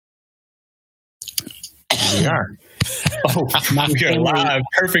We are. Oh, we are live.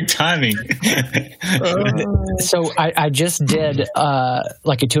 Perfect timing. So I just did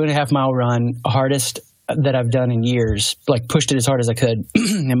like a 2.5 mile run, hardest that I've done in years. Like pushed it as hard as I could,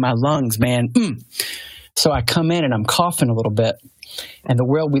 and my lungs, man. So I come in and I'm coughing a little bit, and the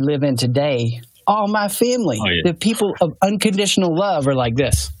world we live in today, all my family, the people of unconditional love, are like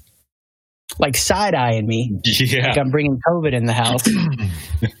this, like side eyeing me, like I'm bringing COVID in the house.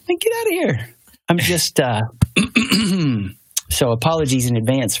 Like, get out of here. I'm just, so apologies in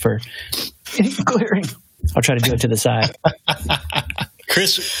advance for clearing. I'll try to do it to the side.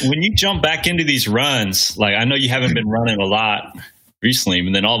 Chris, when you jump back into these runs, like I know you haven't been running a lot recently,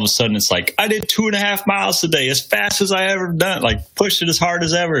 but then all of a sudden it's like, I did 2.5 miles today as fast as I ever done, like pushed it as hard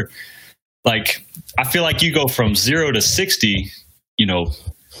as ever. Like, I feel like you go from 0 to 60, we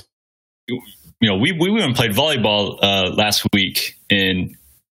went and played volleyball last week, and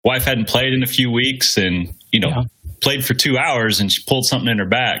wife hadn't played in a few weeks, and played for 2 hours, and she pulled something in her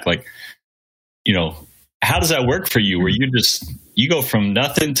back. Like, how does that work for you? Where you go from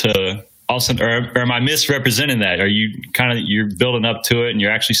nothing to all of a sudden, or am I misrepresenting that? Are you you're building up to it, and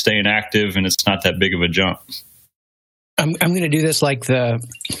you're actually staying active, and it's not that big of a jump? I'm going to do this like the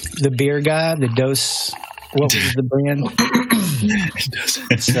beer guy, the Dose. What was the brand?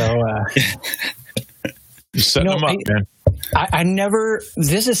 So you're setting them up, man. I never.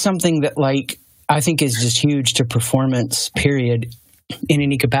 This is something that I think is just huge to performance. Period, in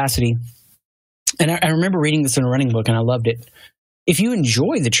any capacity. And I remember reading this in a running book, and I loved it. If you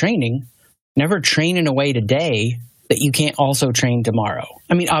enjoy the training, never train in a way today that you can't also train tomorrow.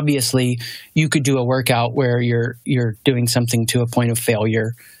 I mean, obviously, you could do a workout where you're doing something to a point of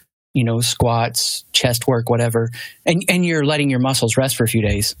failure, squats, chest work, whatever, and you're letting your muscles rest for a few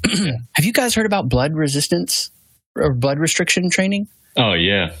days. Have you guys heard about blood resistance or blood restriction training? Oh,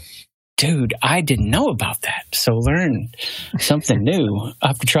 yeah. Dude, I didn't know about that. So learn something new. I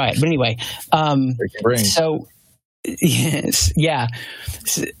have to try it. But anyway, so yes, yeah.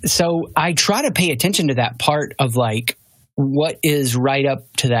 So I try to pay attention to that part of what is right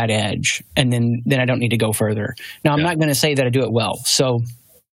up to that edge, and then I don't need to go further. Now, I'm not going to say that I do it well. So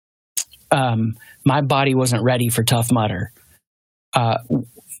my body wasn't ready for Tough Mudder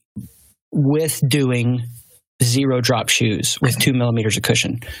with doing 0 drop shoes with 2 millimeters of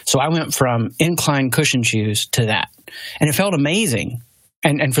cushion. So I went from incline cushion shoes to that, and it felt amazing.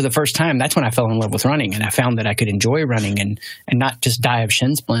 And for the first time, that's when I fell in love with running, and I found that I could enjoy running and not just die of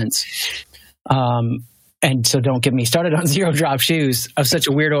shin splints. And so don't get me started on 0 drop shoes. I was such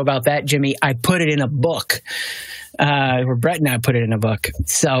a weirdo about that, Jimmy. I put it in a book. Where Brett and I put it in a book.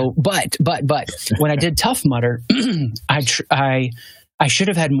 So, but when I did Tough Mudder, I should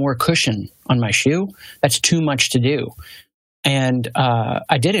have had more cushion on my shoe. That's too much to do. And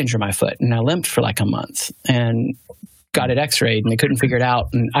I did injure my foot, and I limped for like a month and got it x-rayed, and they couldn't figure it out.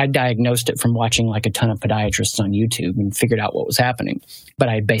 And I diagnosed it from watching a ton of podiatrists on YouTube and figured out what was happening. But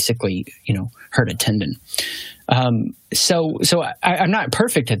I basically, hurt a tendon. So I'm not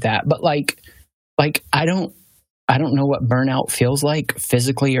perfect at that, but I don't know what burnout feels like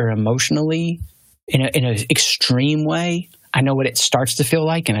physically or emotionally in an extreme way. I know what it starts to feel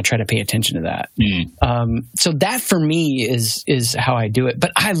like, and I try to pay attention to that. So that for me is how I do it.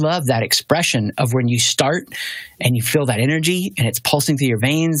 But I love that expression of when you start and you feel that energy and it's pulsing through your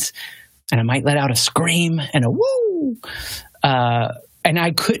veins, and I might let out a scream and a woo. And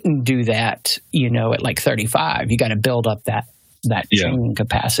I couldn't do that, at 35. You got to build up that training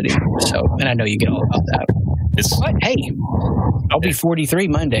capacity. So, and I know you get all about that. But hey, I'll be 43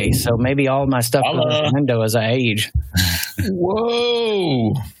 Monday, so maybe all my stuff goes out the window as I age.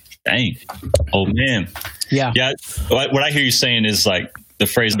 Whoa. Dang. Oh, man. Yeah. Yeah. What I hear you saying is the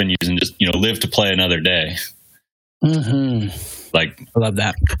phrase I've been using, just, live to play another day. Mm-hmm. I love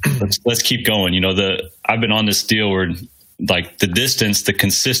that. Let's keep going. I've been on this deal where the distance, the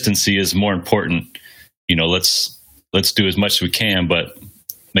consistency is more important. Let's do as much as we can, but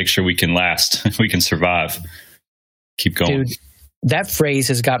make sure we can last. We can survive. Keep going. Dude, that phrase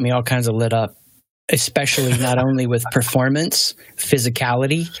has got me all kinds of lit up, especially not only with performance,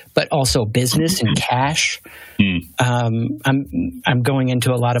 physicality, but also business and cash. I'm going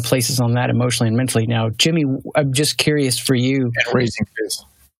into a lot of places on that emotionally and mentally now. Jimmy, I'm just curious for you. And raising kids.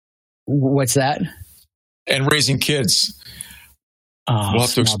 What's that? And raising kids. We'll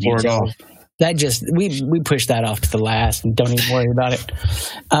have to explore it all. That we push that off to the last and don't even worry about it.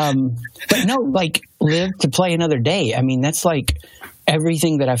 But no, live to play another day. I mean, that's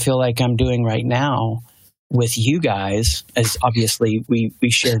everything that I feel like I'm doing right now with you guys, as obviously we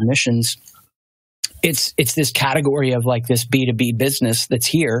share missions. It's this category of this B2B business that's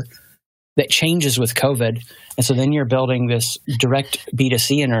here that changes with COVID. And so then you're building this direct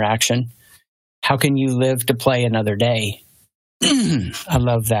B2C interaction. How can you live to play another day? I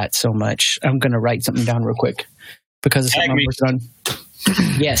love that so much. I'm going to write something down real quick because it's something I'm working on.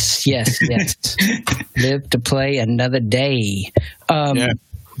 Yes. Live to play another day.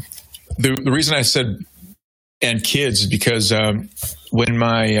 The reason I said and kids is because I'm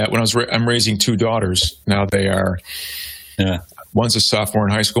raising two daughters now. They are one's a sophomore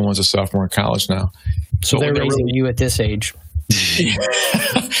in high school, one's a sophomore in college now. So they're raising you at this age. As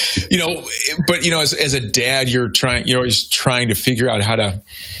a dad, you're always trying to figure out how to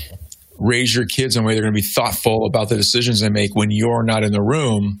raise your kids in a way they're going to be thoughtful about the decisions they make when you're not in the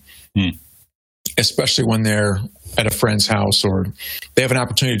room, especially when they're at a friend's house or they have an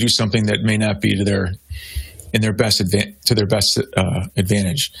opportunity to do something that may not be to their best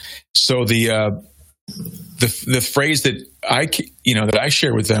advantage. So the phrase that I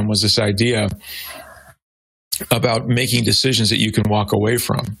share with them was this idea about making decisions that you can walk away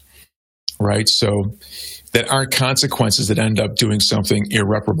from, right? So that aren't consequences that end up doing something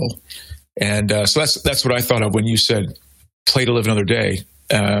irreparable. And so that's what I thought of when you said play to live another day.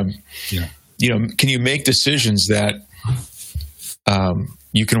 Can you make decisions that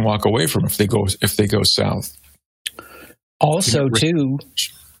you can walk away from if they go south? Also, too,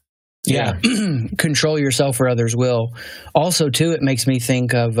 control yourself or others will. Also, too, it makes me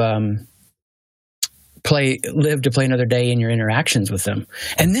think of live to play another day in your interactions with them.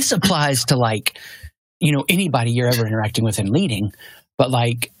 And this applies to anybody you're ever interacting with and leading. But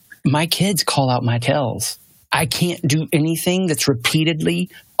my kids call out my tells. I can't do anything that's repeatedly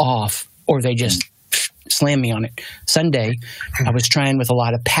off or they just slam me on it. Sunday, I was trying with a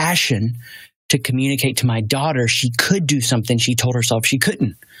lot of passion to communicate to my daughter she could do something she told herself she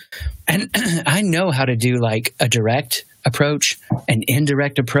couldn't. And I know how to do a direct approach, an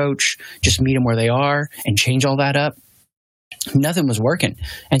indirect approach, just meet them where they are and change all that up. Nothing was working.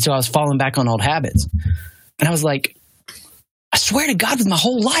 And so I was falling back on old habits. And I was like, I swear to God with my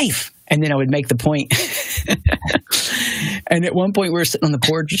whole life. And then I would make the point. And at one point we were sitting on the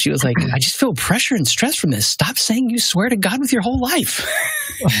porch and she was like, I just feel pressure and stress from this. Stop saying you swear to God with your whole life.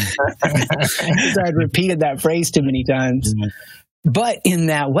 Because I'd repeated that phrase too many times. But in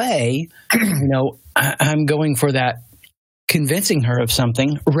that way, I'm going for that convincing her of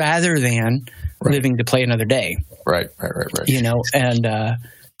something rather than living to play another day. Right. And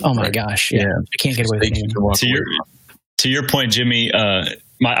oh my gosh. Yeah. I can't get away with it. To your point, Jimmy,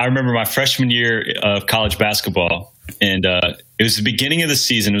 I remember my freshman year of college basketball, and it was the beginning of the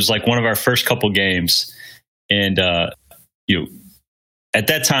season. It was one of our first couple games. And, at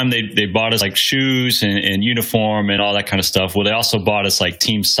that time they bought us shoes and uniform and all that kind of stuff. Well, they also bought us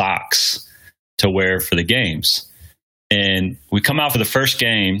team socks to wear for the games. And we come out for the first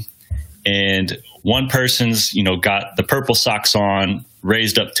game and one person's, got the purple socks on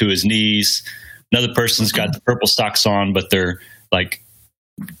raised up to his knees. Another person's got the purple socks on, but they're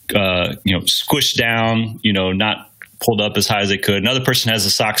squished down, not pulled up as high as they could. Another person has the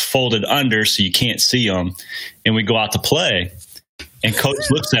socks folded under so you can't see them. And we go out to play. And coach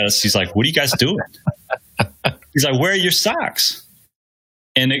looks at us. He's like, what are you guys doing? He's like, where are your socks?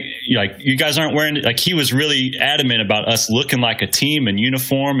 And you guys aren't wearing it. He was really adamant about us looking like a team in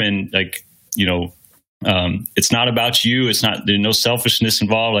uniform. And it's not about you. There's no selfishness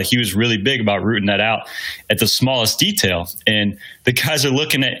involved. He was really big about rooting that out at the smallest detail. And the guys are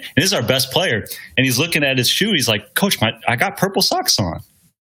looking at, and this is our best player. And he's looking at his shoe. He's like, Coach, I got purple socks on,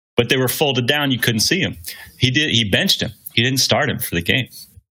 but they were folded down. You couldn't see him. He benched him. He didn't start him for the game.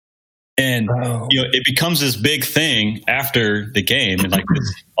 And, it becomes this big thing after the game and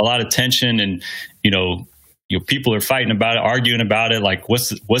a lot of tension and, people are fighting about it, arguing about it. What's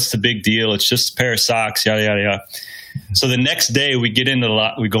the big deal? It's just a pair of socks, yada, yada, yada. So the next day we go into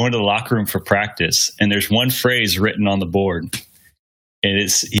the locker room for practice and there's one phrase written on the board. And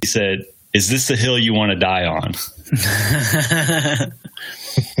he said, is this the hill you want to die on?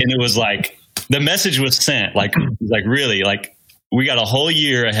 And it was the message was sent, really, we got a whole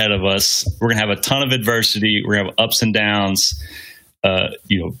year ahead of us. We're going to have a ton of adversity. We're going to have ups and downs. A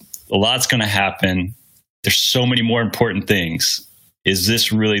lot's going to happen. There's so many more important things. Is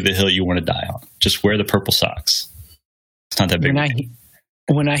this really the hill you want to die on? Just wear the purple socks. It's not that big.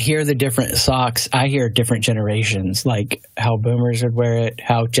 When I hear the different socks, I hear different generations, how boomers would wear it,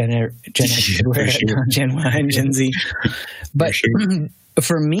 how Gen X would wear it, Gen Y and Gen Z. But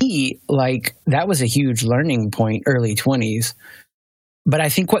for me, that was a huge learning point, early 20s. But I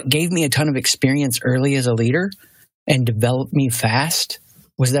think what gave me a ton of experience early as a leader and developed me fast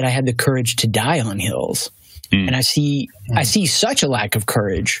was that I had the courage to die on hills. And I see such a lack of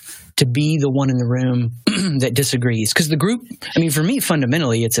courage to be the one in the room that disagrees. Because the group, I mean, for me,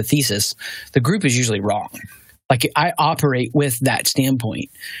 fundamentally, it's a thesis. The group is usually wrong. Like, I operate with that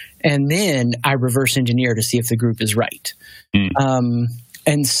standpoint. And then I reverse engineer to see if the group is right.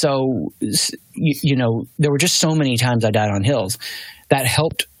 And so, you know, there were just so many times I died on hills that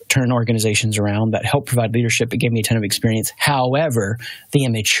helped turn organizations around, that helped provide leadership. It gave me a ton of experience. However, the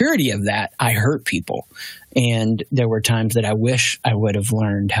immaturity of that, I hurt people. And there were times that I wish I would have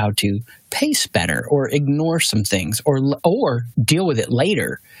learned how to pace better or ignore some things or deal with it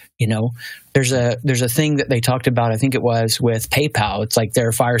later. You know, there's a thing that they talked about, I think it was with PayPal. It's like there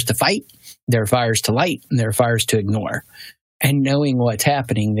are fires to fight, there are fires to light, and there are fires to ignore. And knowing what's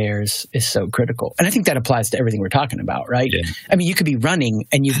happening there is so critical. And I think that applies to everything we're talking about, right? Yeah. I mean, you could be running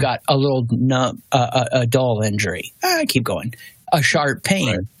and you've got a little a dull injury. Keep going. A sharp pain.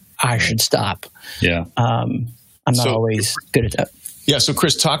 Right. I should stop. Yeah. I'm not always good at that. Yeah. So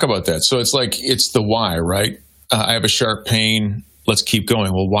Chris, talk about that. So it's like, it's the why, right? I have a sharp pain. Let's keep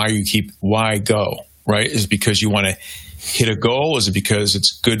going. Well, why go, right? Is it because you want to hit a goal? Is it because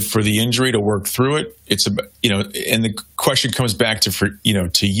it's good for the injury to work through it? It's about, you know, and the question comes back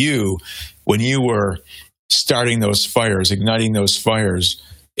to you, when you were starting those fires, igniting those fires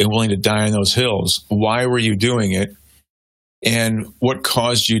and willing to die on those hills, why were you doing it? And what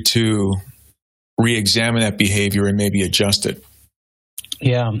caused you to re-examine that behavior and maybe adjust it?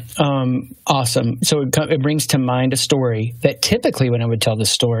 Yeah. Awesome. So it brings to mind a story that typically when I would tell the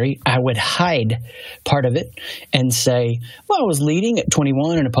story, I would hide part of it and say, well, I was leading at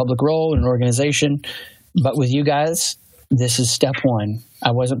 21 in a public role in an organization, but with you guys, this is step one.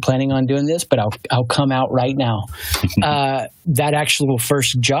 I wasn't planning on doing this, but I'll come out right now. That actual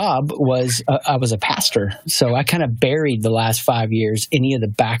first job was, I was a pastor. So I kind of buried the last 5 years, any of the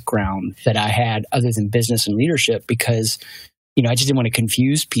background that I had other than business and leadership, because you know, I just didn't want to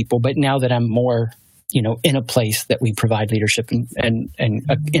confuse people. But now that I'm more, you know, in a place that we provide leadership and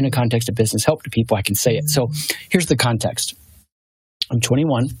in a context of business help to people, I can say it. So here's the context. I'm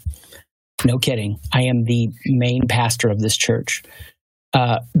 21. No kidding. I am the main pastor of this church.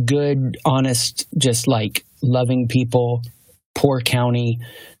 Good, honest, just like loving people, poor county.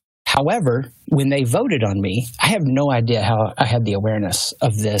 However, when they voted on me, I have no idea how I had the awareness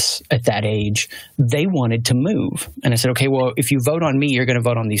of this at that age. They wanted to move. And I said, okay, well, if you vote on me, you're going to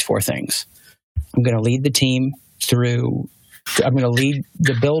vote on these 4 things. I'm going to lead the team I'm going to lead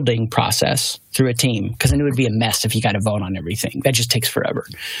the building process through a team, because I knew it would be a mess if you got to vote on everything. That just takes forever.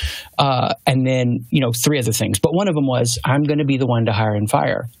 And then, 3 other things. But one of them was, I'm going to be the one to hire and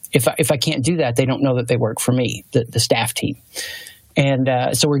fire. If I can't do that, they don't know that they work for me, the staff team. And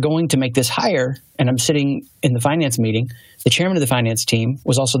so we're going to make this hire, and I'm sitting in the finance meeting. The chairman of the finance team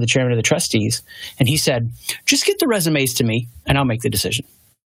was also the chairman of the trustees, and he said, just get the resumes to me, and I'll make the decision.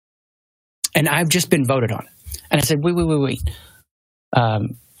 And I've just been voted on. And I said, wait.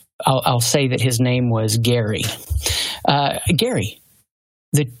 I'll say that his name was Gary. Gary,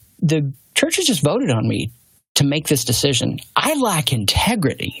 the church has just voted on me to make this decision. I lack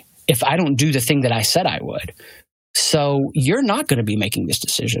integrity if I don't do the thing that I said I would. So you're not going to be making this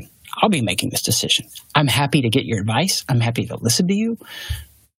decision. I'll be making this decision. I'm happy to get your advice. I'm happy to listen to you,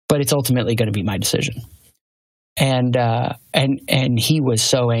 but it's ultimately going to be my decision. And he was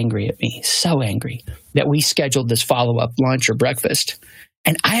so angry at me, so angry that we scheduled this follow-up lunch or breakfast.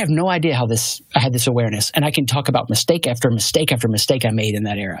 And I have no idea how I had this awareness. And I can talk about mistake after mistake after mistake I made in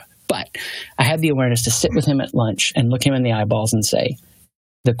that era. But I had the awareness to sit with him at lunch and look him in the eyeballs and say,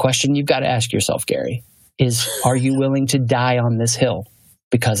 the question you've got to ask yourself, Gary, is, are you willing to die on this hill?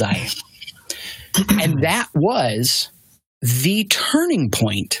 Because I am. And that was the turning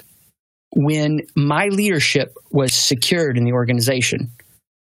point when my leadership was secured in the organization.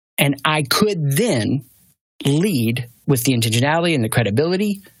 And I could then lead with the intentionality and the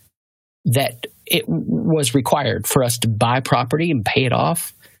credibility that it was required for us to buy property and pay it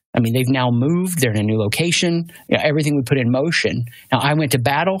off. I mean, they've now moved. They're in a new location. Everything we put in motion. Now, I went to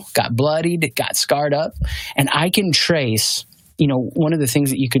battle, got bloodied, got scarred up, and I can trace, one of the things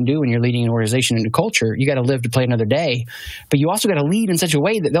that you can do when you're leading an organization and a culture, you got to live to play another day, but you also got to lead in such a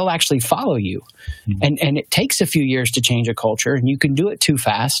way that they'll actually follow you. Mm-hmm. And it takes a few years to change a culture, and you can do it too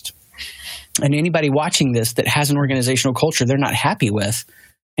fast. And anybody watching this that has an organizational culture they're not happy with,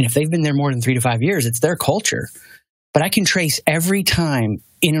 and if they've been there more than 3 to 5 years, it's their culture. But I can trace every time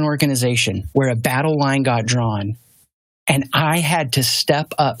in an organization where a battle line got drawn and I had to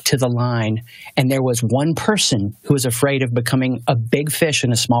step up to the line, and there was one person who was afraid of becoming a big fish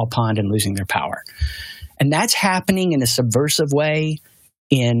in a small pond and losing their power. And that's happening in a subversive way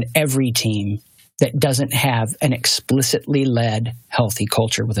in every team. that doesn't have an explicitly led healthy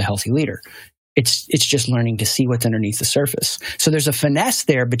culture with a healthy leader. It's just learning to see what's underneath the surface. So there's a finesse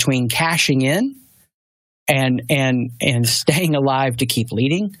there between cashing in and staying alive to keep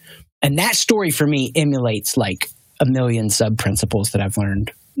leading. And that story for me emulates like a million sub principles that I've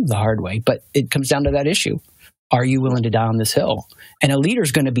learned the hard way. But it comes down to that issue. Are you willing to die on this hill? And a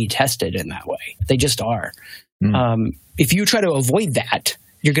leader's going to be tested in that way. They just are. If you try to avoid that,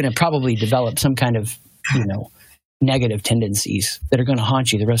 you're going to probably develop some kind of, negative tendencies that are going to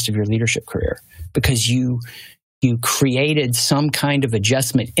haunt you the rest of your leadership career because you created some kind of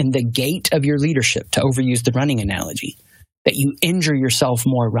adjustment in the gait of your leadership, to overuse the running analogy, that you injure yourself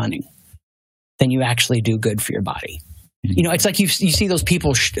more running than you actually do good for your body. It's like you see those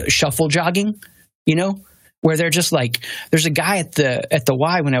people shuffle jogging, where they're just like, there's a guy at the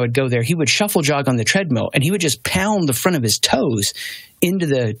Y when I would go there, he would shuffle jog on the treadmill and he would just pound the front of his toes into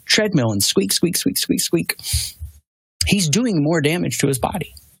the treadmill and squeak, squeak, squeak, squeak, squeak. He's doing more damage to his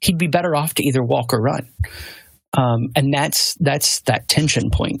body. He'd be better off to either walk or run. And that's that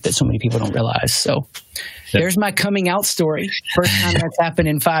tension point that so many people don't realize. So there's my coming out story. First time that's happened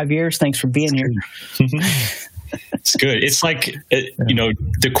in 5 years. Thanks for being here. It's good. It's like,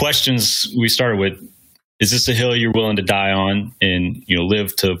 the questions we started with, is this a hill you're willing to die on and,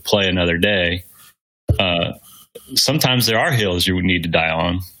 live to play another day? Sometimes there are hills you would need to die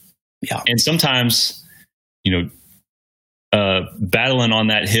on. Yeah. And sometimes, battling on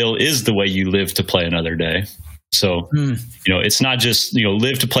that hill is the way you live to play another day. So, it's not just,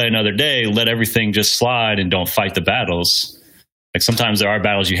 live to play another day, let everything just slide and don't fight the battles. Like sometimes there are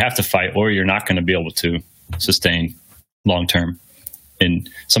battles you have to fight or you're not going to be able to sustain long term. And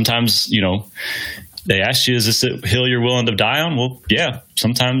sometimes, they ask you, is this a hill you're willing to die on? Well, yeah,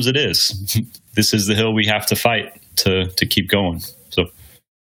 sometimes it is. This is the hill we have to fight to keep going. So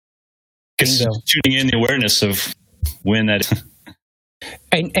tuning in the awareness of when that.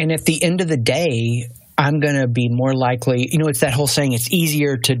 And at the end of the day, I'm going to be more likely, it's that whole saying, it's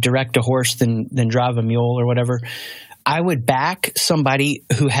easier to direct a horse than drive a mule or whatever. I would back somebody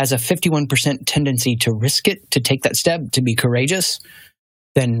who has a 51% tendency to risk it, to take that step, to be courageous,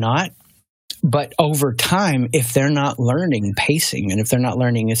 than not. But over time, if they're not learning pacing and if they're not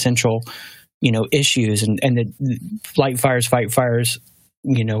learning essential, issues and the light fires, fight fires,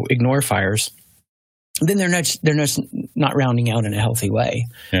 ignore fires, then they're not rounding out in a healthy way.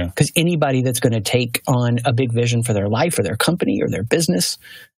 Yeah. Because anybody that's going to take on a big vision for their life or their company or their business,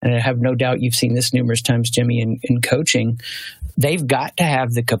 and I have no doubt you've seen this numerous times, Jimmy, in coaching, they've got to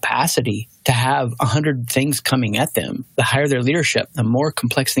have the capacity to have 100 things coming at them. The higher their leadership, the more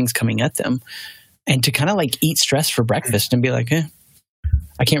complex things coming at them, and to kind of like eat stress for breakfast and be like,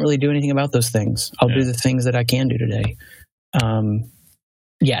 I can't really do anything about those things. I'll do the things that I can do today.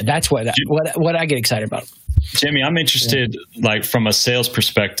 That's what I get excited about. Jimmy, I'm interested, like from a sales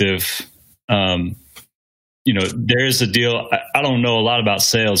perspective. There is a deal. I don't know a lot about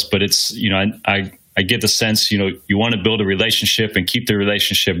sales, but it's I get the sense you want to build a relationship and keep the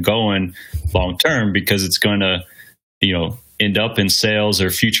relationship going long term because it's going to end up in sales or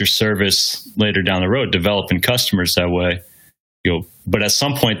future service later down the road, developing customers that way. But at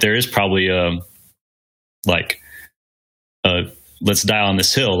some point there is probably let's die on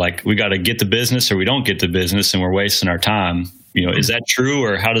this hill. Like we got to get the business or we don't get the business and we're wasting our time. Is that true,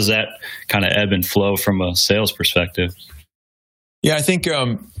 or how does that kind of ebb and flow from a sales perspective? Yeah, I think,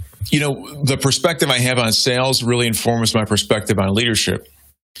 the perspective I have on sales really informs my perspective on leadership.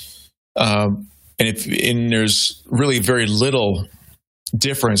 And there's really very little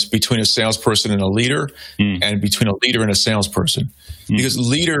difference between a salesperson and a leader and between a leader and a salesperson. Because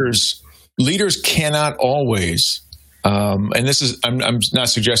leaders cannot always, and this is, I'm not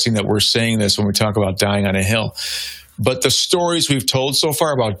suggesting that we're saying this when we talk about dying on a hill, but the stories we've told so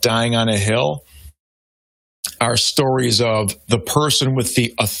far about dying on a hill are stories of the person with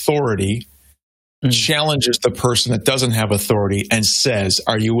the authority challenges the person that doesn't have authority and says,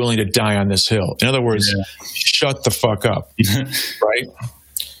 are you willing to die on this hill? In other words, shut the fuck up, right?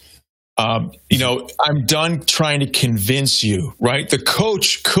 I'm done trying to convince you, right? The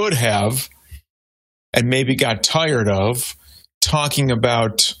coach could have, and maybe got tired of, talking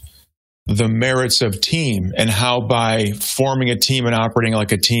about the merits of team and how by forming a team and operating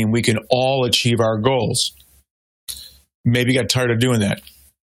like a team, we can all achieve our goals. Maybe got tired of doing that.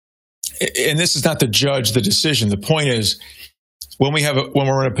 And this is not to judge the decision. The point is, when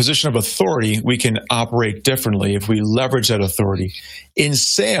we're in a position of authority, we can operate differently if we leverage that authority. In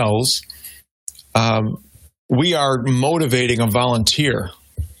sales, we are motivating a volunteer.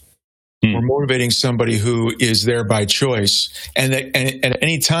 We're motivating somebody who is there by choice and at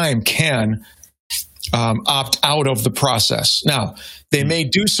any time can opt out of the process. Now, they may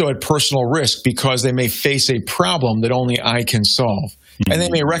do so at personal risk because they may face a problem that only I can solve. And they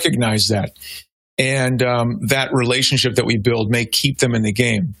may recognize that. And that relationship that we build may keep them in the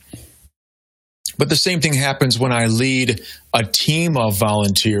game. But the same thing happens when I lead a team of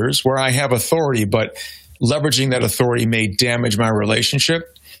volunteers where I have authority, but leveraging that authority may damage my relationship.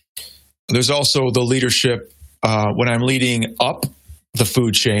 There's also the leadership when I'm leading up the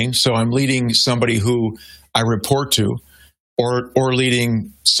food chain. So I'm leading somebody who I report to, or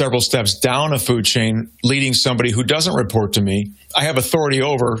leading several steps down a food chain, leading somebody who doesn't report to me. I have authority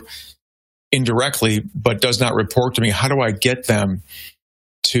over indirectly, but does not report to me. How do I get them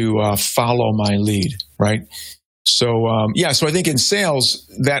to follow my lead, right? So, so I think in sales,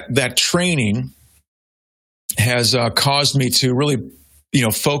 that training has caused me to really,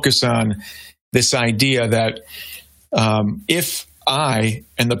 focus on this idea that if I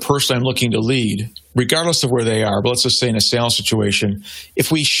and the person I'm looking to lead, regardless of where they are, but let's just say in a sales situation,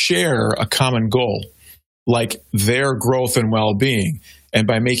 if we share a common goal, like their growth and well-being, and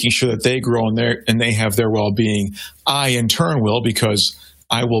by making sure that they grow and they have their well-being, I in turn will, because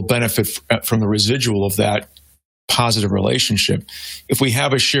I will benefit from the residual of that positive relationship. If we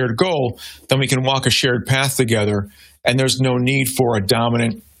have a shared goal, then we can walk a shared path together, and there's no need for a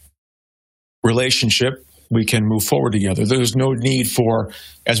dominant relationship. We can move forward together. There's no need for,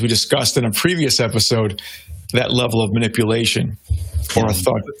 as we discussed in a previous episode, that level of manipulation or a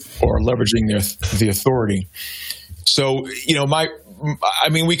thought or leveraging the authority. So,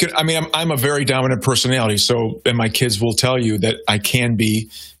 I'm a very dominant personality. So, and my kids will tell you that I can be,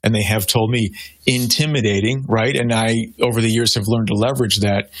 and they have told me, intimidating, right? And I, over the years, have learned to leverage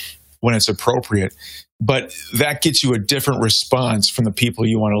that when it's appropriate. But that gets you a different response from the people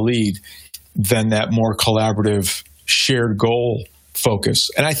you want to lead than that more collaborative, shared goal focus.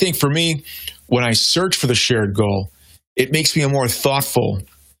 And I think for me, when I search for the shared goal, it makes me a more thoughtful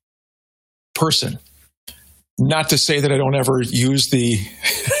person. Not to say that I don't ever use the,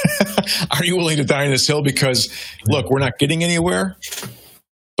 are you willing to die on this hill? Because, look, we're not getting anywhere.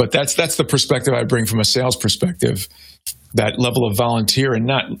 But that's the perspective I bring from a sales perspective, that level of volunteer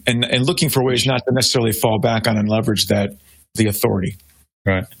and looking for ways not to necessarily fall back on and leverage the authority.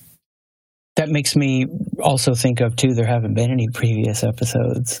 Right. That makes me also think of, too, there haven't been any previous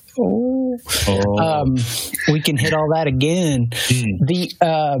episodes. We can hit all that again.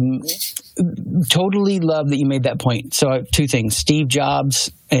 Totally love that you made that point. So two things: Steve Jobs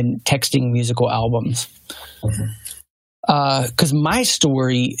and texting musical albums. Because my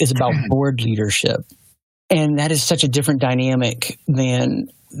story is about board leadership, and that is such a different dynamic than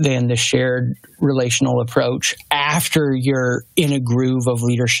the shared relational approach. After you're in a groove of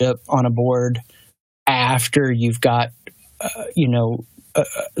leadership on a board, after you've got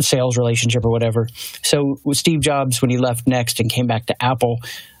a sales relationship or whatever. So with Steve Jobs, when he left Next and came back to Apple,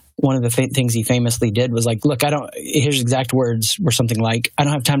 one of the things he famously did was like, look, his exact words were something like, I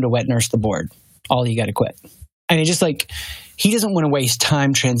don't have time to wet nurse the board. All you got to quit. I mean, just like, he doesn't want to waste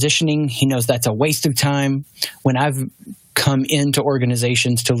time transitioning. He knows that's a waste of time. When I've come into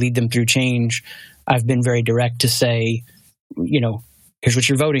organizations to lead them through change, I've been very direct to say, here's what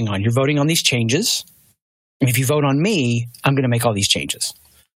you're voting on. You're voting on these changes. And if you vote on me, I'm going to make all these changes.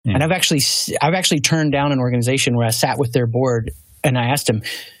 Mm. And I've actually turned down an organization where I sat with their board and I asked them,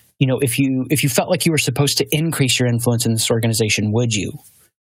 if you felt like you were supposed to increase your influence in this organization, would you?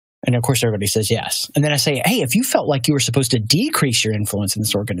 And of course, everybody says yes. And then I say, hey, if you felt like you were supposed to decrease your influence in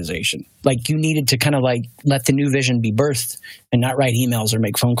this organization, like you needed to kind of like let the new vision be birthed and not write emails or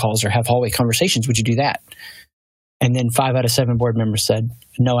make phone calls or have hallway conversations, would you do that? And then 5 out of 7 board members said,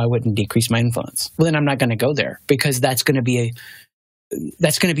 no, I wouldn't decrease my influence. Well, then I'm not going to go there, because that's going to be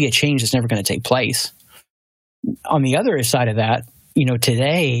a change that's never going to take place. On the other side of that,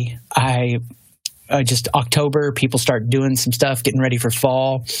 today just October, people start doing some stuff, getting ready for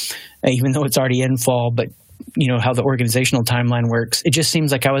fall, even though it's already in fall. But how the organizational timeline works, it just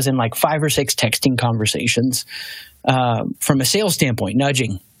seems like I was in like 5 or 6 texting conversations from a sales standpoint,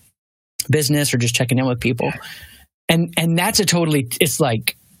 nudging business or just checking in with people. And that's it's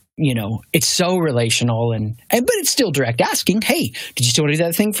like, it's so relational but it's still direct asking. Hey, did you still want to do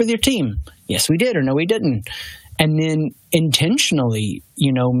that thing for your team? Yes, we did, or no, we didn't. And then intentionally,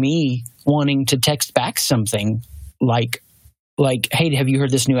 me wanting to text back something like, hey, have you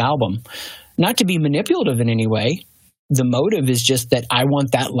heard this new album? Not to be manipulative in any way. The motive is just that I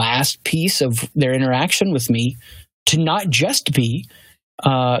want that last piece of their interaction with me to not just be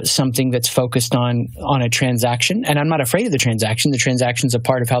something that's focused on a transaction. And I'm not afraid of the transaction. The transaction's a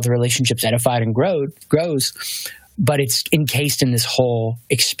part of how the relationship's edified and grows, but it's encased in this whole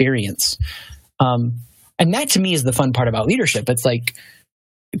experience. And that to me is the fun part about leadership. It's like,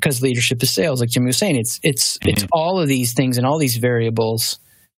 because leadership is sales, like Jimmy was saying, it's all of these things and all these variables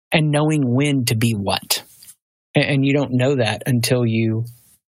and knowing when to be what. And you don't know that until you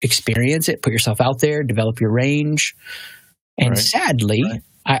experience it, put yourself out there, develop your range. And sadly,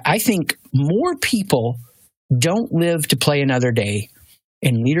 I think more people don't live to play another day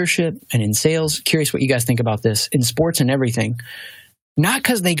in leadership and in sales. Curious what you guys think about this, in sports and everything. Not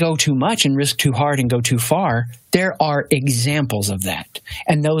because they go too much and risk too hard and go too far. There are examples of that,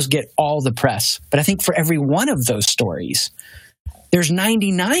 and those get all the press. But I think for every one of those stories, there's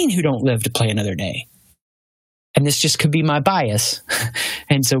 99 who don't live to play another day. And this just could be my bias.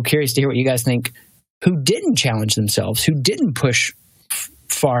 And so curious to hear what you guys think. Who didn't challenge themselves, who didn't push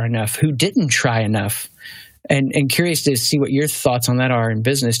far enough, who didn't try enough. And curious to see what your thoughts on that are in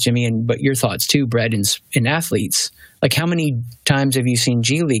business, Jimmy, but your thoughts too, Brett, in athletes. Like, how many times have you seen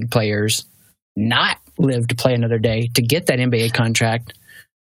G League players not live to play another day to get that NBA contract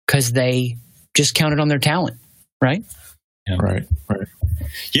because they just counted on their talent, right? Yeah. Right.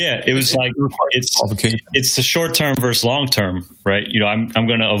 Yeah, it was like it's the short term versus long term, right? You know, I'm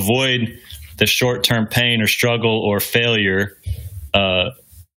going to avoid the short term pain or struggle or failure,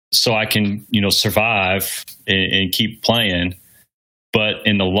 so I can, you know, survive and keep playing. But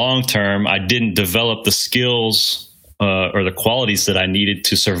in the long term, I didn't develop the skills or the qualities that I needed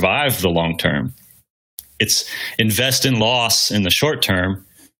to survive the long term. It's invest in loss in the short term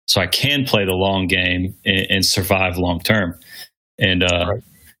so I can play the long game and survive long term. And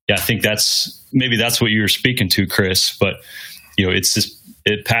yeah, I think that's what you were speaking to, Chris. But, you know, it's just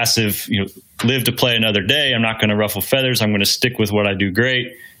passive, you know, live to play another day. I'm not going to ruffle feathers. I'm going to stick with what I do great.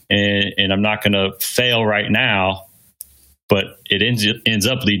 And I'm not going to fail right now. But it ends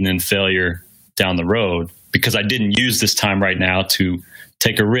up leading in failure down the road because I didn't use this time right now to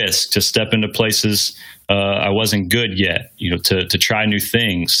take a risk, to step into places I wasn't good yet, you know, to try new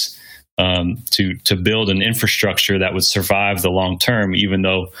things, to build an infrastructure that would survive the long term, even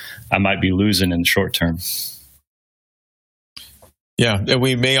though I might be losing in the short term. Yeah, and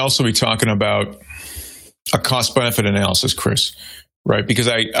we may also be talking about a cost-benefit analysis, Chris, right? Because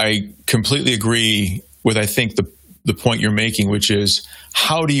I completely agree with, I think, the point you're making, which is,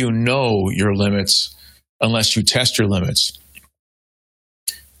 how do you know your limits unless you test your limits?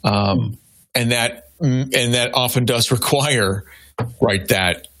 And that often does require, right,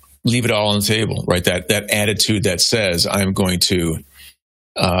 that leave it all on the table, right? That attitude that says, I'm going to,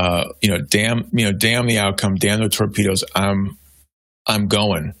 damn the outcome, damn the torpedoes, I'm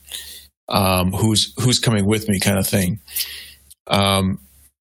going. Who's coming with me, kind of thing.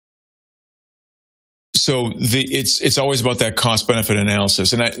 So it's always about that cost benefit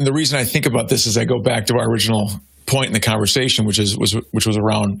analysis, and the reason I think about this is I go back to our original point in the conversation, which was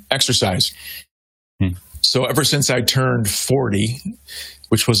around exercise. So ever since I turned 40,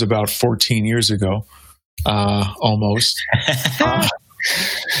 which was about 14 years ago, almost,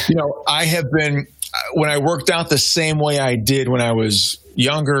 I have been, when I worked out the same way I did when I was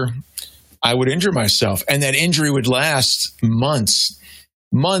younger, I would injure myself, and that injury would last months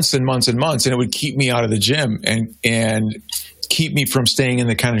and months and months, and it would keep me out of the gym and keep me from staying in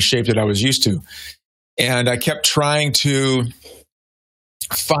the kind of shape that I was used to. And I kept trying to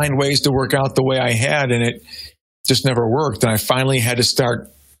find ways to work out the way I had, and it just never worked. And I finally had to start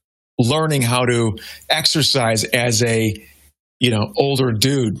learning how to exercise as a, older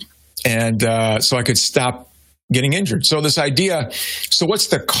dude. And so I could stop getting injured. So this idea, so what's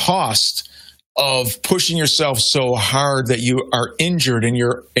the cost of pushing yourself so hard that you are injured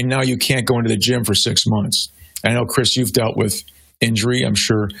and now you can't go into the gym for 6 months? I know, Chris, you've dealt with injury. I'm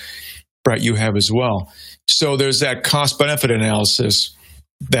sure, Brett, you have as well. So there's that cost benefit analysis,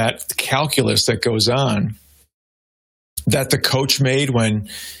 that calculus that goes on, that the coach made when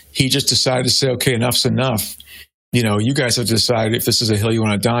he just decided to say, okay, enough's enough. You guys have to decide if this is a hill you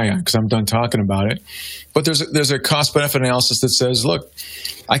want to die on, because I'm done talking about it. But there's a cost benefit analysis that says, look,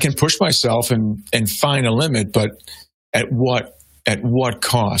 I can push myself and find a limit, but at what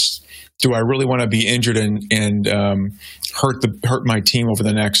cost? Do I really want to be injured and hurt my team over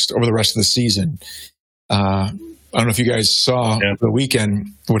the rest of the season? I don't know if you guys saw the weekend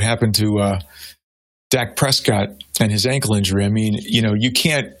what happened to Dak Prescott and his ankle injury. I mean, you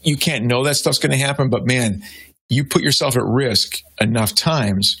can't know that stuff's going to happen, but man, you put yourself at risk enough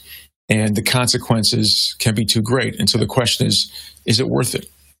times, and the consequences can be too great. And so the question is it worth it?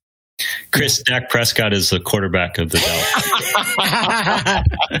 Chris, Dak Prescott is the quarterback of the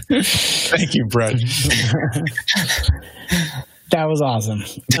Dallas. Thank you, Brett. That was awesome.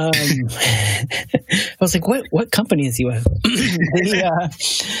 I was like, what company is he with?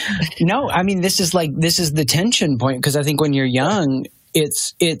 No, I mean, this is the tension point, because I think when you're young,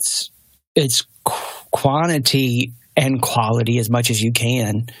 it's quantity and quality as much as you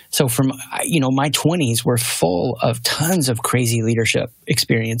can. So from, my 20s were full of tons of crazy leadership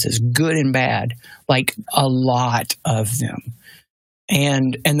experiences, good and bad, like a lot of them.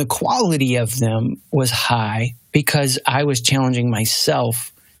 And the quality of them was high because I was challenging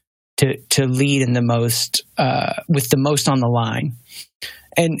myself to lead in the most, with the most on the line.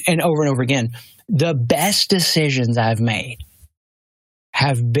 And over and over again, the best decisions I've made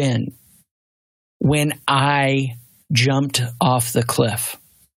have been when I jumped off the cliff.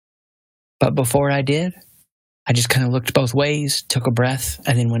 But before I did, I just kind of looked both ways, took a breath,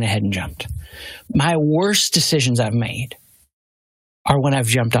 and then went ahead and jumped. My worst decisions I've made are when I've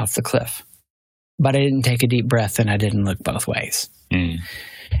jumped off the cliff, but I didn't take a deep breath and I didn't look both ways. And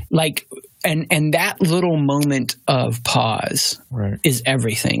that little moment of pause is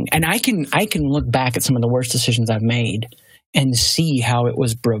everything. And I can look back at some of the worst decisions I've made and see how it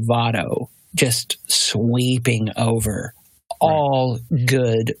was bravado, just sweeping over all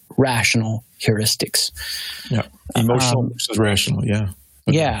good, rational heuristics. Yeah, emotional versus rational. Yeah.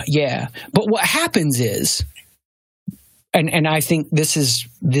 Okay. Yeah. But what happens is, and I think this is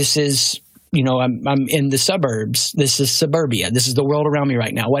I'm in the suburbs. This is suburbia. This is the world around me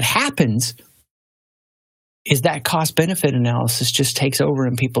right now. What happens is that cost-benefit analysis just takes over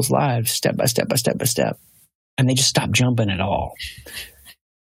in people's lives, step by step by step by step, and they just stop jumping at all.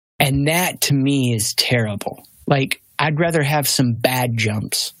 And that, to me, is terrible. Like, I'd rather have some bad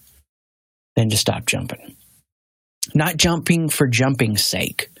jumps than to stop jumping. Not jumping for jumping's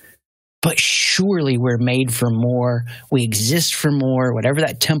sake, but surely we're made for more. We exist for more, whatever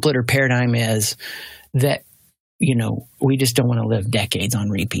that template or paradigm is, that, we just don't want to live decades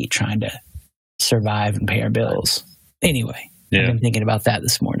on repeat trying to survive and pay our bills. Anyway, I've been thinking about that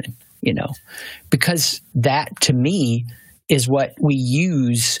this morning, because that, to me, is what we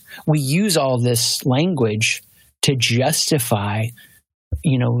use. We use all this language to justify,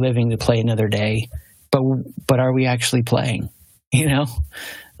 living to play another day. But are we actually playing? Man,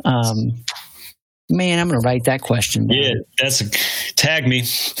 I'm going to write that question down. Yeah, tag me.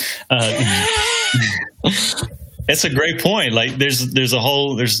 It's a great point. Like there's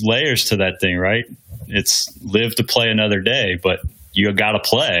layers to that thing, right? It's live to play another day, but you got to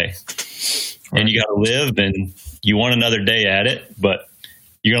play and you got to live, and you want another day at it, but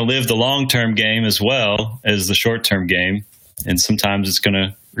you're going to live the long-term game as well as the short-term game. And sometimes it's going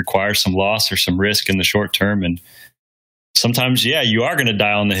to require some loss or some risk in the short term. And sometimes, you are going to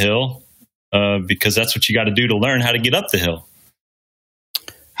die on the hill because that's what you got to do to learn how to get up the hill.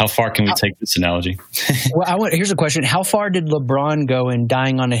 How far can we take this analogy? Well, here's a question. How far did LeBron go in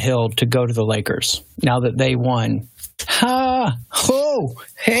dying on a hill to go to the Lakers now that they won?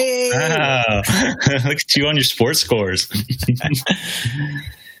 Hey! Look at you on your sports scores.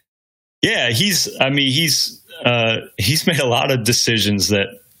 Yeah, he's made a lot of decisions that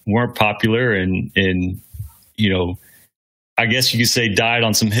weren't popular and I guess you could say died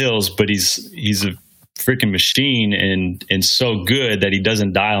on some hills, but he's a freaking machine and so good that he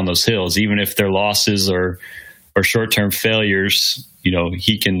doesn't die on those hills, even if they're losses or short-term failures.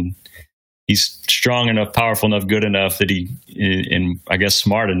 He's strong enough, powerful enough, good enough that and I guess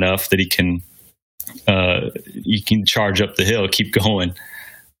smart enough that he can charge up the hill, keep going.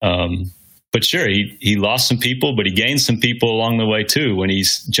 But sure, he lost some people, but he gained some people along the way too. When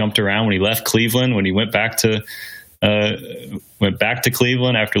he's jumped around, when he left Cleveland, when he went back to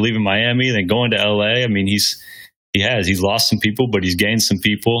Cleveland after leaving Miami, then going to LA. I mean, he's lost some people, but he's gained some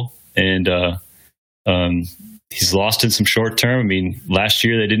people, and he's lost in some short term. I mean, last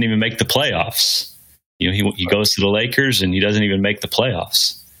year they didn't even make the playoffs. He goes to the Lakers and he doesn't even make the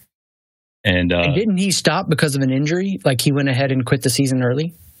playoffs. And didn't he stop because of an injury? Like he went ahead and quit the season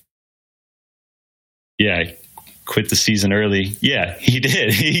early? Yeah, quit the season early. Yeah, he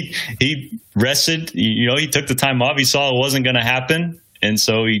did. He rested. He took the time off. He saw it wasn't going to happen, and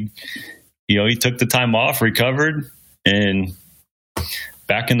so he took the time off, recovered, and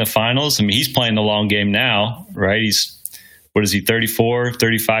back in the finals. I mean, he's playing the long game now, right? He's 34,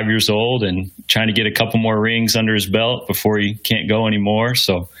 35 years old, and trying to get a couple more rings under his belt before he can't go anymore.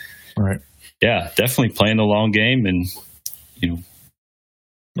 So, right. Yeah, definitely playing the long game, and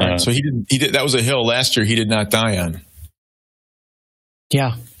Right. So he did. That was a hill last year he did not die on.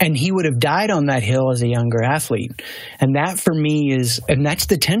 Yeah. And he would have died on that hill as a younger athlete. And that for me and that's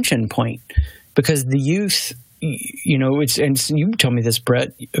the tension point, because the youth and you told me this, Brett,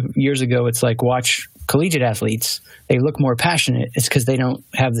 years ago. It's like, watch collegiate athletes. They look more passionate. It's because they don't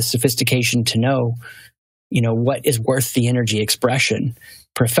have the sophistication to know, what is worth the energy expression.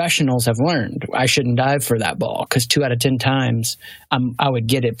 Professionals have learned I shouldn't dive for that ball because 2 out of 10 times I would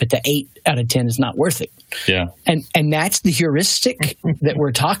get it, but the 8 out of 10 is not worth it. Yeah. And that's the heuristic that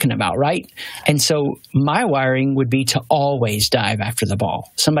we're talking about, right? And so my wiring would be to always dive after the ball.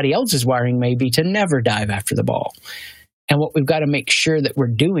 Somebody else's wiring may be to never dive after the ball. And what we've got to make sure that we're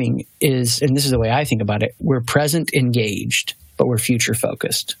doing is, and this is the way I think about it, we're present engaged, but we're future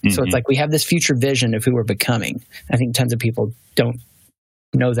focused. Mm-hmm. So it's like we have this future vision of who we're becoming. I think tons of people don't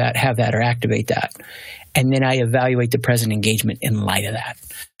know that, have that, or activate that. And then I evaluate the present engagement in light of that.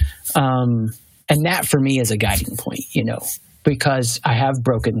 And that for me is a guiding point, because I have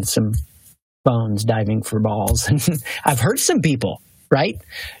broken some bones diving for balls. And I've hurt some people, right?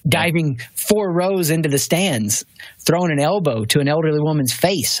 Diving 4 rows into the stands, throwing an elbow to an elderly woman's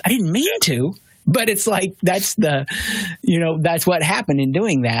face. I didn't mean to, but it's like, that's that's what happened in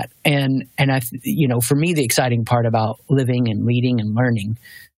doing that. And for me, the exciting part about living and leading and learning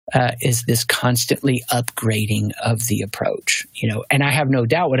is this constantly upgrading of the approach, and I have no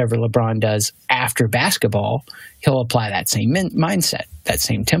doubt whatever LeBron does after basketball, he'll apply that same mindset, that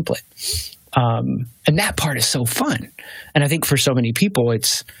same template. And that part is so fun. And I think for so many people,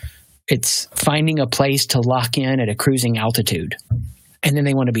 it's finding a place to lock in at a cruising altitude, and then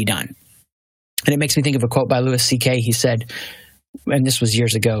they want to be done. And it makes me think of a quote by Louis C.K. He said, and this was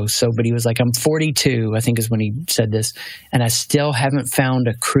years ago, but he was like, I'm 42, I think is when he said this, and I still haven't found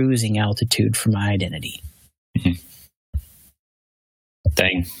a cruising altitude for my identity. Mm-hmm.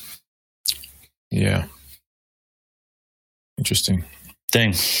 Dang. Yeah. Interesting.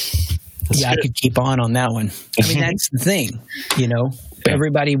 Dang. I could keep on that one. I mean, that's the thing,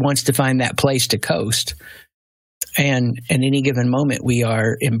 Everybody wants to find that place to coast. And at any given moment, we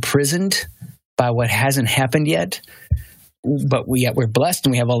are imprisoned by what hasn't happened yet. But we're blessed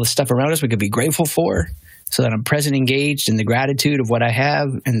and we have all the stuff around us we could be grateful for, so that I'm present, engaged in the gratitude of what I have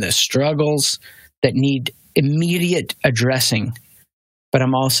and the struggles that need immediate addressing. But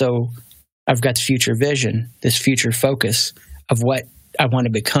I've got this future vision, this future focus of what I want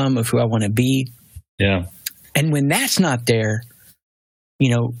to become, of who I want to be. Yeah. And when that's not there,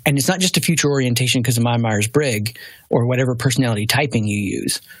 and it's not just a future orientation because of my Myers-Briggs or whatever personality typing you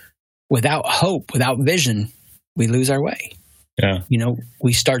use. Without hope, without vision, we lose our way. Yeah.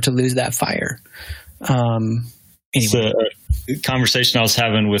 We start to lose that fire. Anyway. It's a conversation I was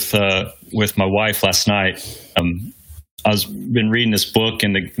having with my wife last night. Been reading this book,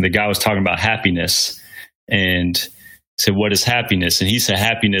 and the guy was talking about happiness, and said, "What is happiness?" And he said,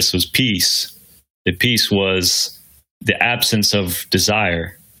 "Happiness was peace. The peace was the absence of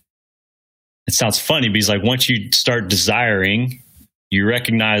desire." It sounds funny, but he's like, once you start desiring, you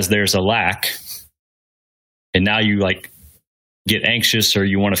recognize there's a lack, and now you get anxious, or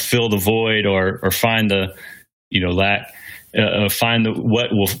you want to fill the void, or find the lack, find what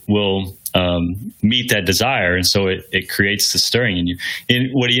will meet that desire, and so it creates the stirring in you. And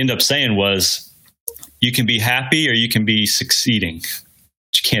what he ended up saying was, you can be happy or you can be succeeding,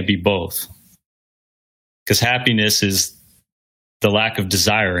 but you can't be both, because happiness is the lack of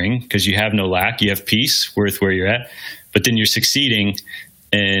desiring, because you have no lack, you have peace with where you're at, but then you're succeeding,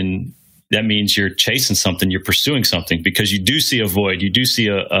 and that means you're chasing something, you're pursuing something, because you do see a void, you do see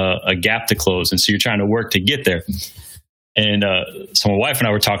a gap to close, and so you're trying to work to get there. And so my wife and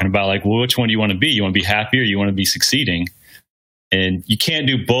I were talking about, well, which one do you want to be? You want to be happy or you want to be succeeding? And you can't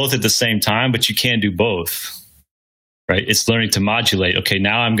do both at the same time, but you can do both, right? It's learning to modulate. Okay,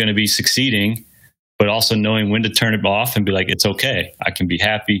 now I'm going to be succeeding, but also knowing when to turn it off and be like, it's okay. I can be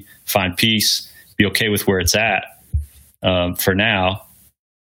happy, find peace, be okay with where it's at for now,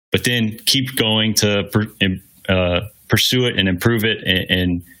 but then keep going to pursue it and improve it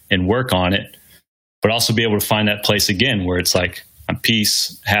and work on it, but also be able to find that place again where it's like, I'm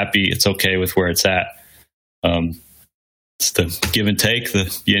peace, happy, it's okay with where it's at. It's the give and take,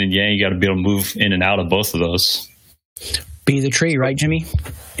 the yin and yang. You got to be able to move in and out of both of those. Be the tree, right, Jimmy?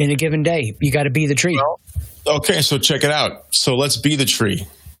 In a given day, you got to be the tree. Well, okay, so check it out. So let's be the tree.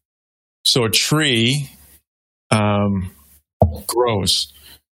 So a tree grows,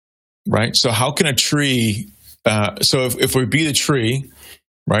 right? So how can a tree, so if we be the tree,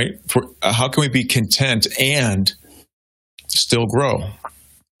 right, how can we be content and still grow?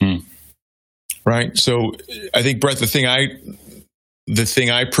 Right. So I think, Brett,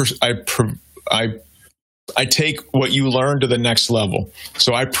 I take what you learn to the next level.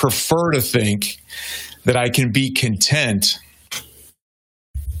 So I prefer to think that I can be content,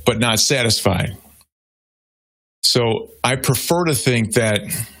 but not satisfied. So I prefer to think that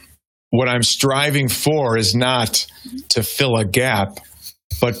what I'm striving for is not to fill a gap,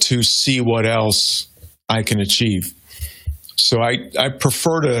 but to see what else I can achieve. So I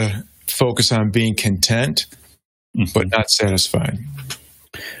prefer to focus on being content, but not satisfied.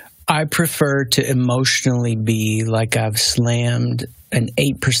 I prefer to emotionally be like I've slammed an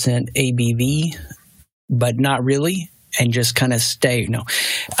 8% ABV, but not really, and just kind of stay. No.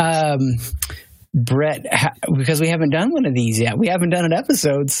 Brett, because we haven't done one of these yet. We haven't done an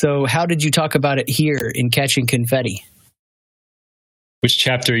episode. So how did you talk about it here in Catching Confetti? Which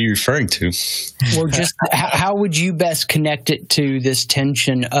chapter are you referring to? Well, just how would you best connect it to this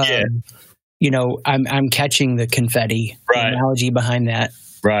tension of, I'm catching the confetti, right. The analogy behind that.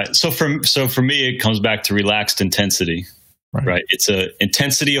 Right. So for me, it comes back to relaxed intensity, right? It's a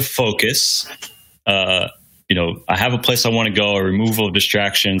intensity of focus. I have a place I want to go, a removal of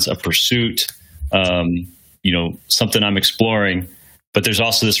distractions, a pursuit, something I'm exploring, but there's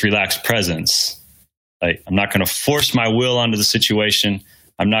also this relaxed presence. Like, I'm not going to force my will onto the situation.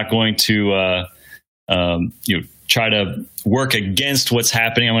 I'm not going to, try to work against what's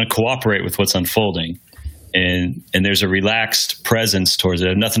happening. I'm going to cooperate with what's unfolding. And there's a relaxed presence towards it. I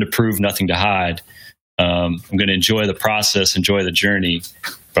have nothing to prove, nothing to hide. I'm going to enjoy the process, enjoy the journey,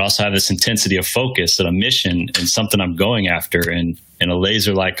 but also have this intensity of focus and a mission and something I'm going after, and a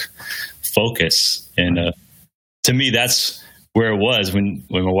laser-like focus. And to me, that's where it was when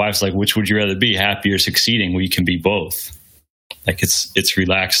my wife's like, which would you rather be, happy or succeeding? Well, you can be both. Like it's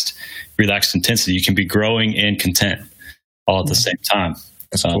relaxed intensity. You can be growing and content all at the same time.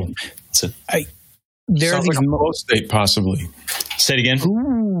 That's cool. There sounds like a flow state, possibly. Say it again.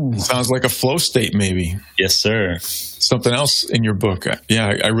 Ooh. Sounds like a flow state, maybe. Yes, sir. Something else in your book. Yeah,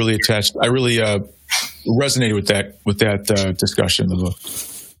 I really resonated with that discussion of the book.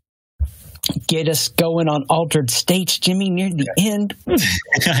 Get us going on altered states, Jimmy, near the end.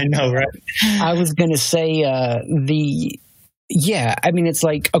 I know, right? I was going to say it's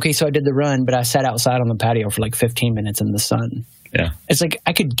like, okay, so I did the run, but I sat outside on the patio for like 15 minutes in the sun. Yeah. It's like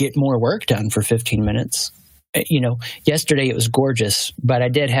I could get more work done for 15 minutes. Yesterday it was gorgeous, but I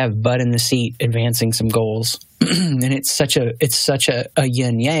did have butt in the seat advancing some goals. And it's such a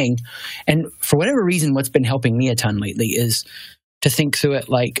yin yang. And for whatever reason, what's been helping me a ton lately is to think through it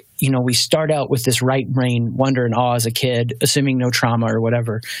like, we start out with this right brain wonder and awe as a kid, assuming no trauma or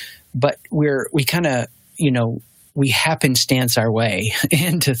whatever. But we kind of, we happenstance our way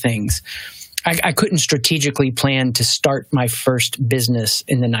into things. I couldn't strategically plan to start my first business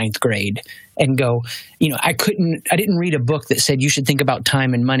in the 9th grade and go, I didn't read a book that said you should think about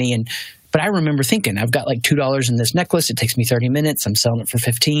time and money. But I remember thinking, I've got like $2 in this necklace. It takes me 30 minutes. I'm selling it for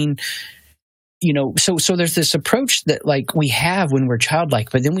 15. So there's this approach that like we have when we're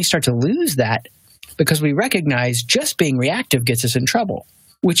childlike, but then we start to lose that because we recognize just being reactive gets us in trouble,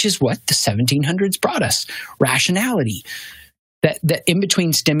 which is what the 1700s brought us. Rationality. That in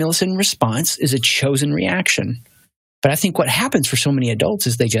between stimulus and response is a chosen reaction. But I think what happens for so many adults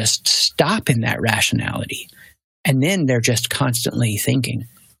is they just stop in that rationality. And then they're just constantly thinking.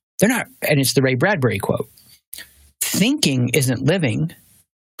 They're not, and it's the Ray Bradbury quote. Thinking isn't living.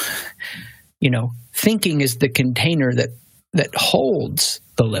 Thinking is the container that holds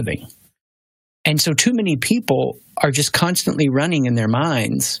the living. And so too many people are just constantly running in their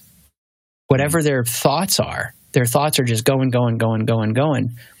minds, whatever their thoughts are. Their thoughts are just going.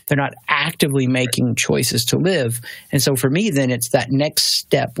 They're not actively making choices to live. And so for me, then it's that next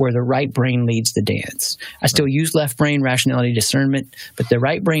step where the right brain leads the dance. I still use left brain, rationality, discernment, but the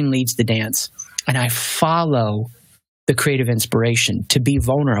right brain leads the dance. And I follow the creative inspiration to be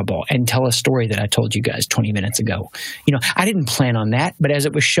vulnerable and tell a story that I told you guys 20 minutes ago. I didn't plan on that, but as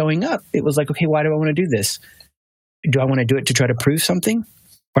it was showing up, it was like, okay, why do I want to do this? Do I want to do it to try to prove something?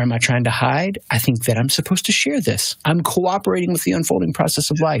 Or am I trying to hide? I think that I'm supposed to share this. I'm cooperating with the unfolding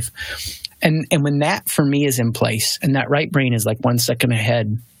process of life. And when that for me is in place and that right brain is like 1 second ahead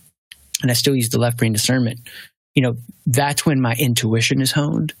and I still use the left brain discernment, that's when my intuition is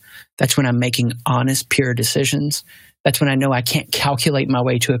honed. That's when I'm making honest, pure decisions. That's when I know I can't calculate my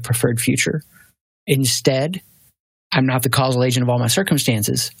way to a preferred future. Instead, I'm not the causal agent of all my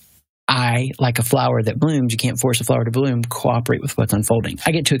circumstances. I, like a flower that blooms, you can't force a flower to bloom, cooperate with what's unfolding.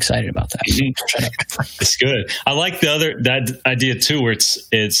 I get too excited about that. Shut up. It's good. I like that idea too, where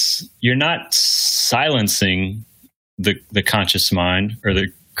it's you're not silencing the conscious mind or the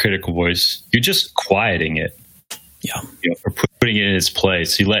critical voice. You're just quieting it. Yeah. Or putting it in its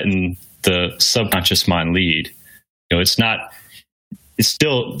place. You're letting the subconscious mind lead. It's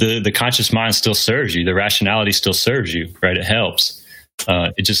still the conscious mind still serves you. The rationality still serves you, right? It helps.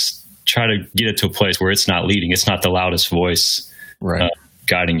 try to get it to a place where it's not leading. It's not the loudest voice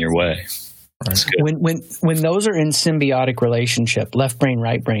guiding your way. Right. When those are in symbiotic relationship, left brain,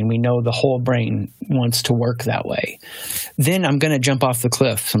 right brain, we know the whole brain wants to work that way. Then I'm going to jump off the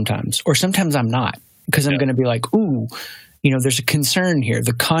cliff sometimes, or sometimes I'm not, because I'm going to be like, ooh, there's a concern here.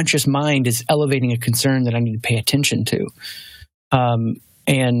 The conscious mind is elevating a concern that I need to pay attention to.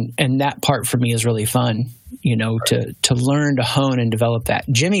 And that part for me is really fun, to learn to hone and develop that.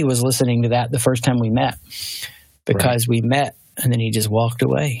 Jimmy was listening to that the first time we met, because we met. And then he just walked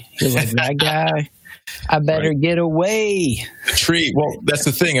away. He was like, that guy, I better get away. The tree, well, that's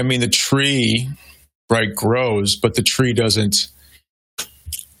the thing. I mean, the tree, grows, but the tree doesn't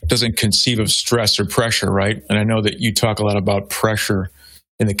conceive of stress or pressure, right? And I know that you talk a lot about pressure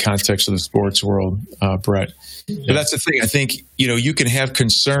in the context of the sports world, Brett. But that's the thing. I think, you can have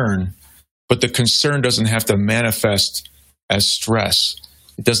concern, but the concern doesn't have to manifest as stress.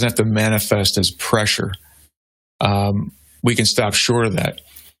 It doesn't have to manifest as pressure. We can stop short of that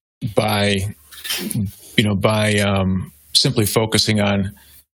by simply focusing on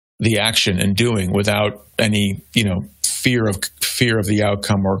the action and doing without any, fear of the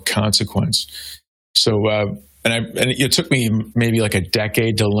outcome or consequence. So, and it took me maybe like a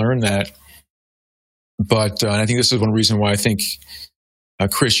decade to learn that. But and I think this is one reason why I think,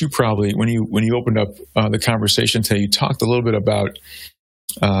 Chris, you probably, when you opened up the conversation today, you talked a little bit about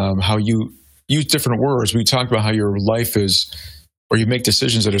how you use different words. We talked about how your life is, or you make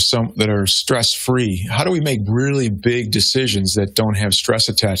decisions that are stress-free. How do we make really big decisions that don't have stress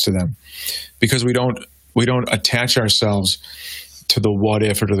attached to them? Because we don't attach ourselves to the what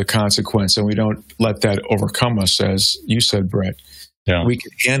if or to the consequence, and we don't let that overcome us, as you said, Brett. Yeah. We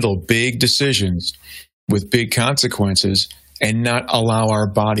can handle big decisions with big consequences and not allow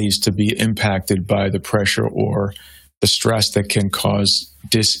our bodies to be impacted by the pressure or the stress that can cause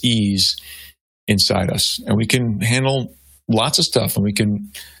dis-ease inside us. And we can handle lots of stuff, and we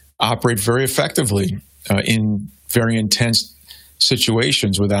can operate very effectively in very intense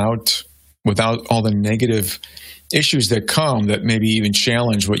situations without all the negative issues that come that maybe even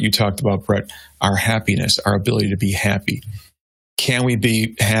challenge what you talked about, Brett, our happiness, our ability to be happy. Can we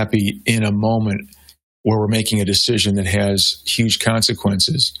be happy in a moment where we're making a decision that has huge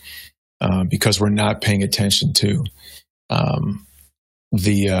consequences because we're not paying attention to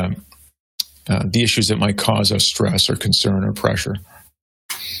the issues that might cause us stress or concern or pressure?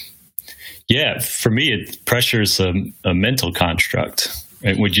 Yeah, for me, pressure is a mental construct.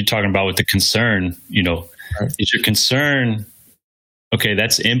 Right? What you're talking about with the concern, right. Is your concern, okay,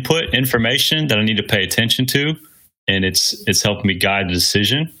 that's input information that I need to pay attention to, and it's helping me guide the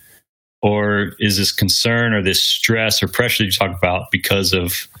decision? Or is this concern or this stress or pressure you talk about because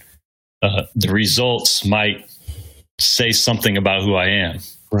of the results might say something about who I am?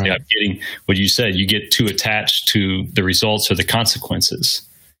 Right. I'm getting what you said. You get too attached to the results or the consequences.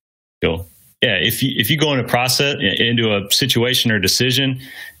 If you go into a situation or decision,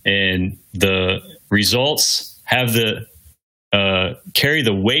 and the results have carry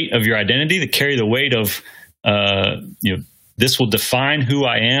the weight of your identity, that carry the weight of this will define who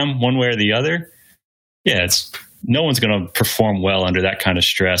I am one way or the other. Yeah, no one's going to perform well under that kind of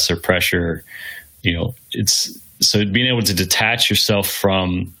stress or pressure. So being able to detach yourself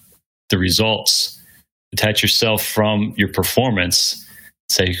from the results, detach yourself from your performance,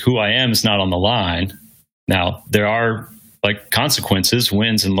 say who I am is not on the line. Now, there are consequences,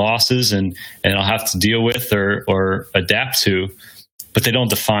 wins and losses, and I'll have to deal with or adapt to, but they don't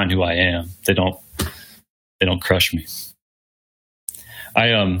define who I am. They don't crush me.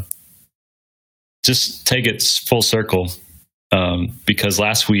 I just take it full circle because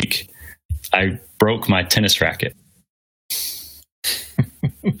last week I broke my tennis racket.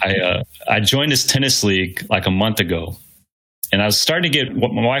 I joined this tennis league like a month ago, and I was starting to get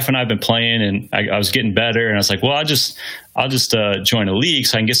what my wife and I have been playing, and I was getting better. And I was like, well, I'll just join a league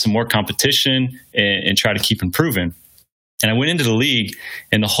so I can get some more competition and try to keep improving. And I went into the league,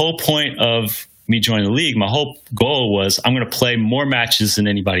 and the whole point of me joining the league, my whole goal was I'm going to play more matches than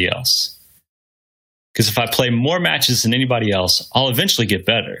anybody else. Because if I play more matches than anybody else, I'll eventually get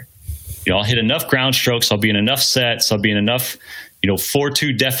better. I'll hit enough ground strokes. I'll be in enough sets. I'll be in enough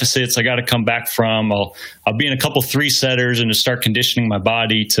 4-2 deficits I got to come back from. I'll be in a couple 3-setters and just start conditioning my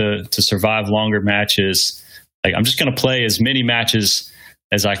body to survive longer matches. I'm just going to play as many matches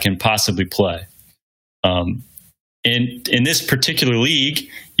as I can possibly play. In this particular league,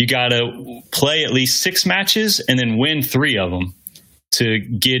 you got to play at least 6 matches and then win 3 of them to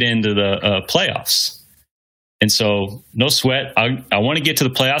get into the playoffs. And so, no sweat. I want to get to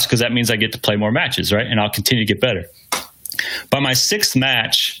the playoffs because that means I get to play more matches, right? And I'll continue to get better. By my 6th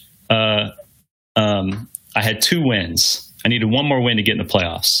match, I had 2 wins. I needed 1 more win to get in the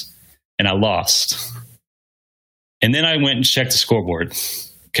playoffs, and I lost. And then I went and checked the scoreboard.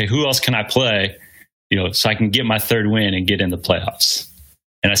 Okay, who else can I play, so I can get my 3rd win and get in the playoffs?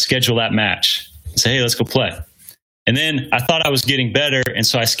 And I scheduled that match. I said, hey, let's go play. And then I thought I was getting better, and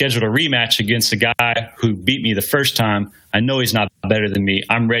so I scheduled a rematch against a guy who beat me the first time. I know he's not better than me.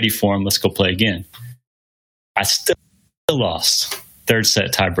 I'm ready for him. Let's go play again. I still lost. 3rd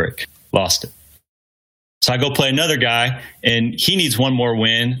set tiebreak. Lost it. So I go play another guy, and he needs 1 more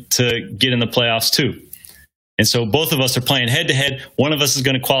win to get in the playoffs too. And so both of us are playing head-to-head. One of us is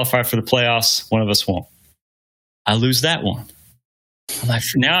going to qualify for the playoffs. One of us won't. I lose that one. I'm like,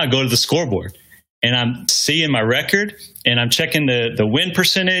 now I go to the scoreboard, and I'm seeing my record, and I'm checking the win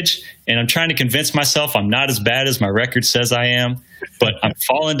percentage, and I'm trying to convince myself I'm not as bad as my record says I am, but I'm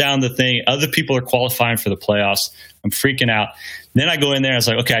falling down the thing. Other people are qualifying for the playoffs. I'm freaking out. Then I go in there and I was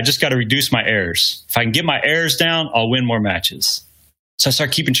like, okay, I just got to reduce my errors. If I can get my errors down, I'll win more matches. So I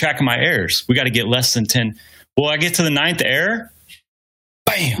start keeping track of my errors. We got to get less than 10. Well, I get to the 9th error.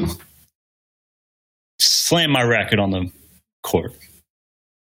 Bam. Slam my racket on the court.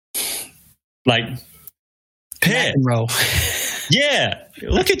 Like, pit. Yeah.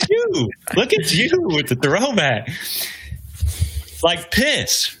 Look at you. Look at you with the throwback. Like,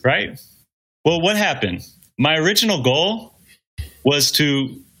 piss, right? Well, what happened? My original goal was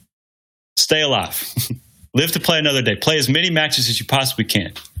to stay alive, live to play another day, play as many matches as you possibly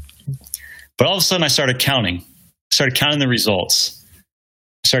can. But all of a sudden I started counting. I started counting the results.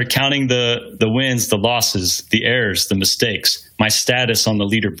 I started counting the wins, the losses, the errors, the mistakes, my status on the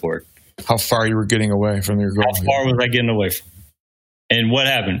leaderboard. How far you were getting away from your goal. How far was I getting away from? And what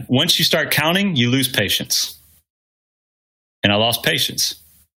happened? Once you start counting, you lose patience. And I lost patience.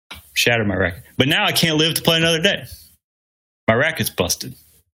 Shattered my racket. But now I can't live to play another day. My racket's busted.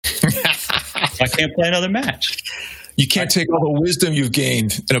 I can't play another match. You can't take all the wisdom you've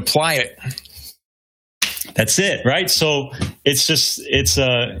gained and apply it. That's it, right? So it's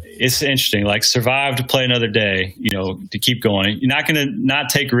interesting. Like, survive to play another day, to keep going. You're not going to not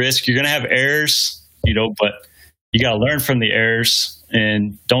take risk. You're going to have errors, but you got to learn from the errors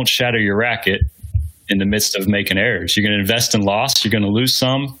and don't shatter your racket in the midst of making errors. You're going to invest in loss. You're going to lose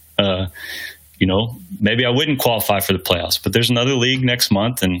some. Maybe I wouldn't qualify for the playoffs, but there's another league next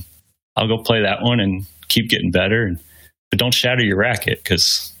month, and I'll go play that one and keep getting better. But don't shatter your racket,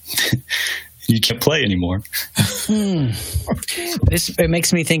 because you can't play anymore. It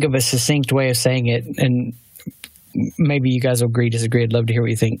makes me think of a succinct way of saying it, and maybe you guys will agree, disagree. I'd love to hear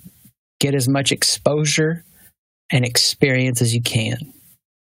what you think. Get as much exposure and experience as you can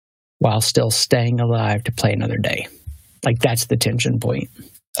while still staying alive to play another day. Like, that's the tension point.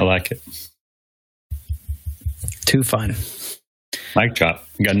 I like it. Too fun. Mic drop.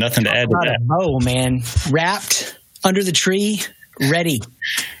 You got nothing to add to that. Oh, man. Wrapped under the tree, ready.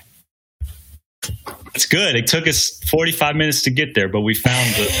 It's good. It took us 45 minutes to get there, but we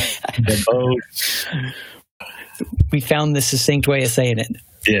found the bow. We found the succinct way of saying it.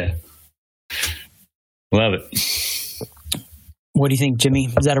 Yeah. Love it. What do you think, Jimmy?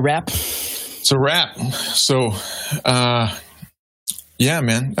 Is that a wrap? It's a wrap. So, yeah,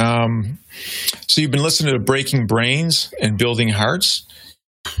 man. So you've been listening to Breaking Brains and Building Hearts.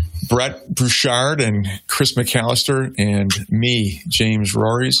 Brett Bouchard and Chris McAllister and me, James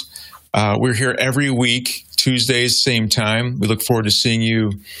Rories. We're here every week, Tuesdays, same time. We look forward to seeing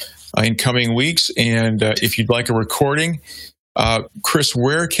you in coming weeks. And if you'd like a recording, Chris,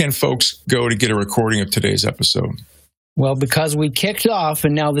 where can folks go to get a recording of today's episode? Well, because we kicked off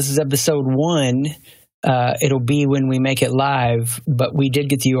and now this is episode 1, it'll be when we make it live. But we did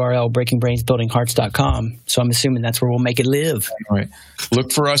get the URL, breakingbrainsbuildinghearts.com. So I'm assuming that's where we'll make it live. All right.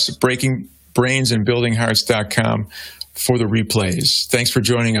 Look for us at breakingbrainsandbuildinghearts.com for the replays. Thanks for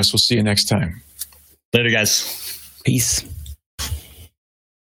joining us. We'll see you next time. Later, guys. Peace.